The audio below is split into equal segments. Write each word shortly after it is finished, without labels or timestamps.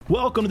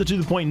Welcome to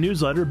the Point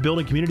newsletter,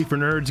 building community for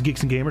nerds,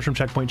 geeks, and gamers from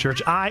Checkpoint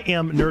Church. I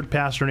am Nerd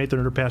Pastor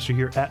Nathan, Nerd Pastor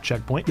here at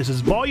Checkpoint. This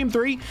is Volume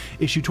 3,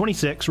 Issue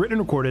 26, written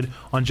and recorded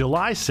on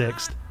July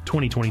 6th,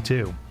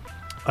 2022.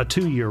 A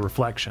 2-year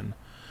reflection.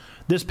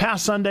 This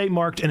past Sunday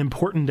marked an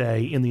important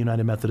day in the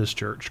United Methodist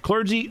Church.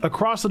 Clergy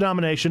across the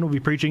denomination will be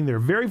preaching their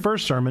very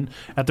first sermon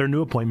at their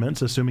new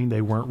appointments, assuming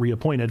they weren't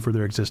reappointed for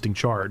their existing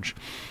charge.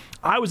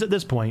 I was at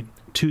this point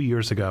 2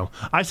 years ago.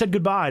 I said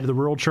goodbye to the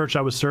rural church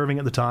I was serving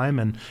at the time,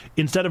 and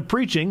instead of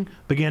preaching,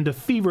 began to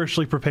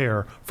feverishly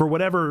prepare for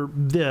whatever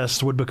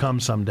this would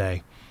become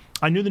someday.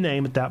 I knew the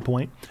name at that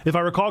point. If I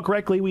recall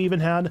correctly, we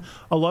even had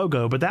a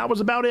logo, but that was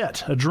about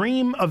it. A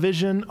dream, a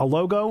vision, a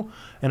logo,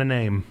 and a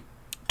name.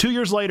 2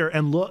 years later,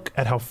 and look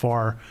at how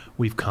far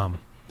we've come.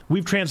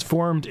 We've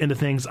transformed into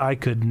things I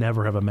could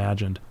never have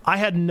imagined. I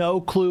had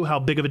no clue how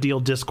big of a deal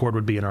Discord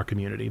would be in our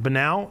community, but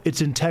now it's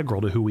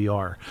integral to who we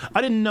are. I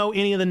didn't know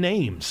any of the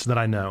names that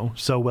I know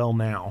so well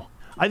now.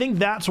 I think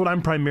that's what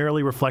I'm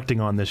primarily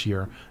reflecting on this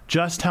year,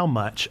 just how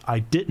much I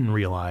didn't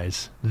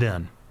realize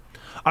then.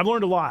 I've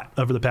learned a lot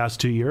over the past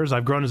 2 years.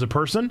 I've grown as a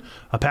person,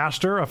 a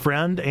pastor, a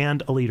friend,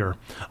 and a leader.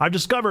 I've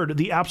discovered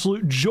the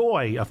absolute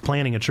joy of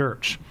planning a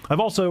church.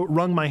 I've also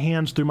wrung my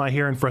hands through my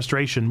hair in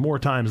frustration more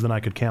times than I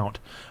could count.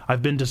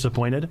 I've been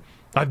disappointed.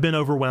 I've been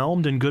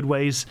overwhelmed in good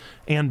ways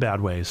and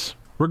bad ways.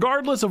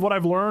 Regardless of what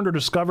I've learned or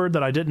discovered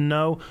that I didn't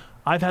know,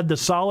 I've had the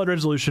solid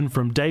resolution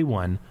from day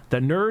one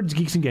that nerds,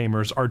 geeks, and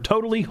gamers are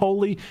totally,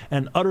 wholly,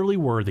 and utterly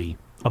worthy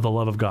of the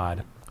love of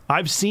God.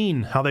 I've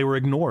seen how they were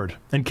ignored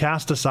and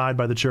cast aside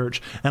by the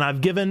church, and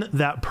I've given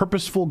that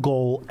purposeful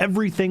goal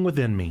everything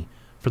within me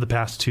for the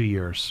past 2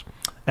 years.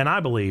 And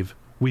I believe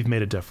we've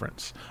made a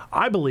difference.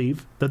 I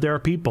believe that there are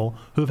people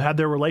who've had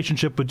their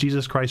relationship with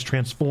Jesus Christ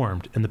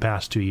transformed in the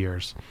past 2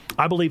 years.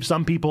 I believe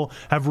some people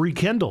have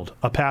rekindled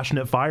a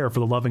passionate fire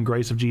for the love and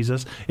grace of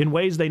Jesus in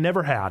ways they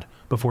never had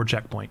before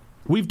Checkpoint.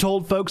 We've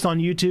told folks on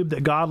YouTube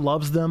that God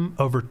loves them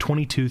over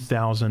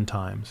 22,000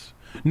 times.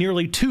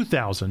 Nearly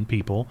 2,000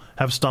 people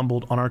have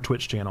stumbled on our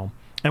Twitch channel,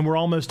 and we're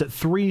almost at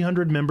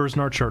 300 members in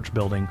our church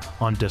building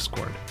on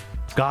Discord.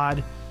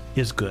 God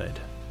is good,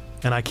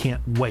 and I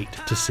can't wait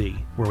to see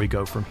where we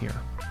go from here.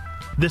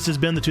 This has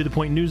been the To The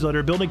Point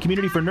newsletter, building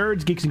community for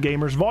nerds, geeks, and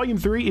gamers, Volume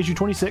 3, Issue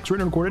 26,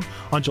 written and recorded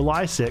on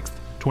July 6th,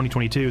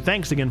 2022.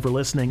 Thanks again for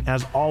listening.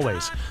 As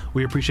always,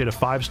 we appreciate a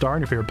 5-star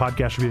in your favorite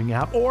podcast reviewing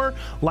app, or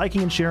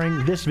liking and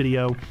sharing this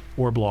video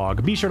or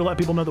blog. Be sure to let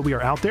people know that we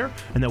are out there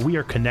and that we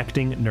are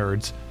connecting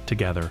nerds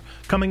together.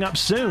 Coming up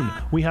soon,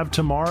 we have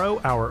tomorrow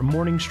our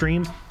morning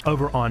stream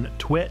over on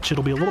Twitch.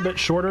 It'll be a little bit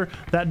shorter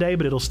that day,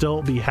 but it'll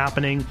still be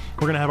happening.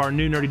 We're going to have our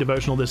new Nerdy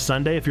Devotional this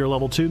Sunday. If you're a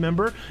level 2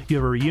 member, you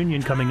have a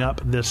reunion coming up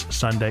this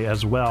Sunday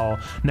as well.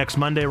 Next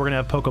Monday, we're going to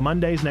have Poke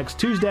Mondays. Next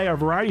Tuesday, our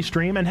variety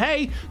stream. And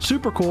hey,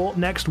 super cool,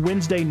 next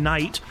Wednesday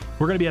night,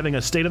 we're going to be having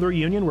a State of the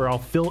Reunion where I'll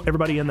fill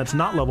everybody in that's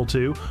not level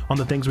 2 on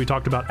the things we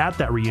talked about at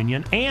that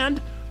reunion.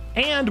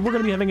 And we're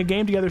going to be having a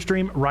Game Together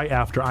stream right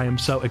after. I am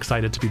so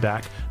excited to be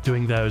back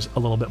doing those a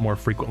little bit more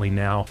frequently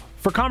now.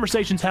 For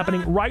conversations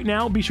happening right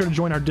now, be sure to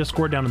join our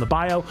Discord down in the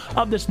bio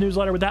of this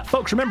newsletter. With that,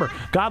 folks, remember,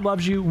 God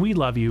loves you, we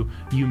love you,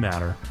 you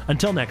matter.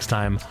 Until next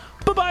time,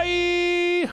 bye-bye!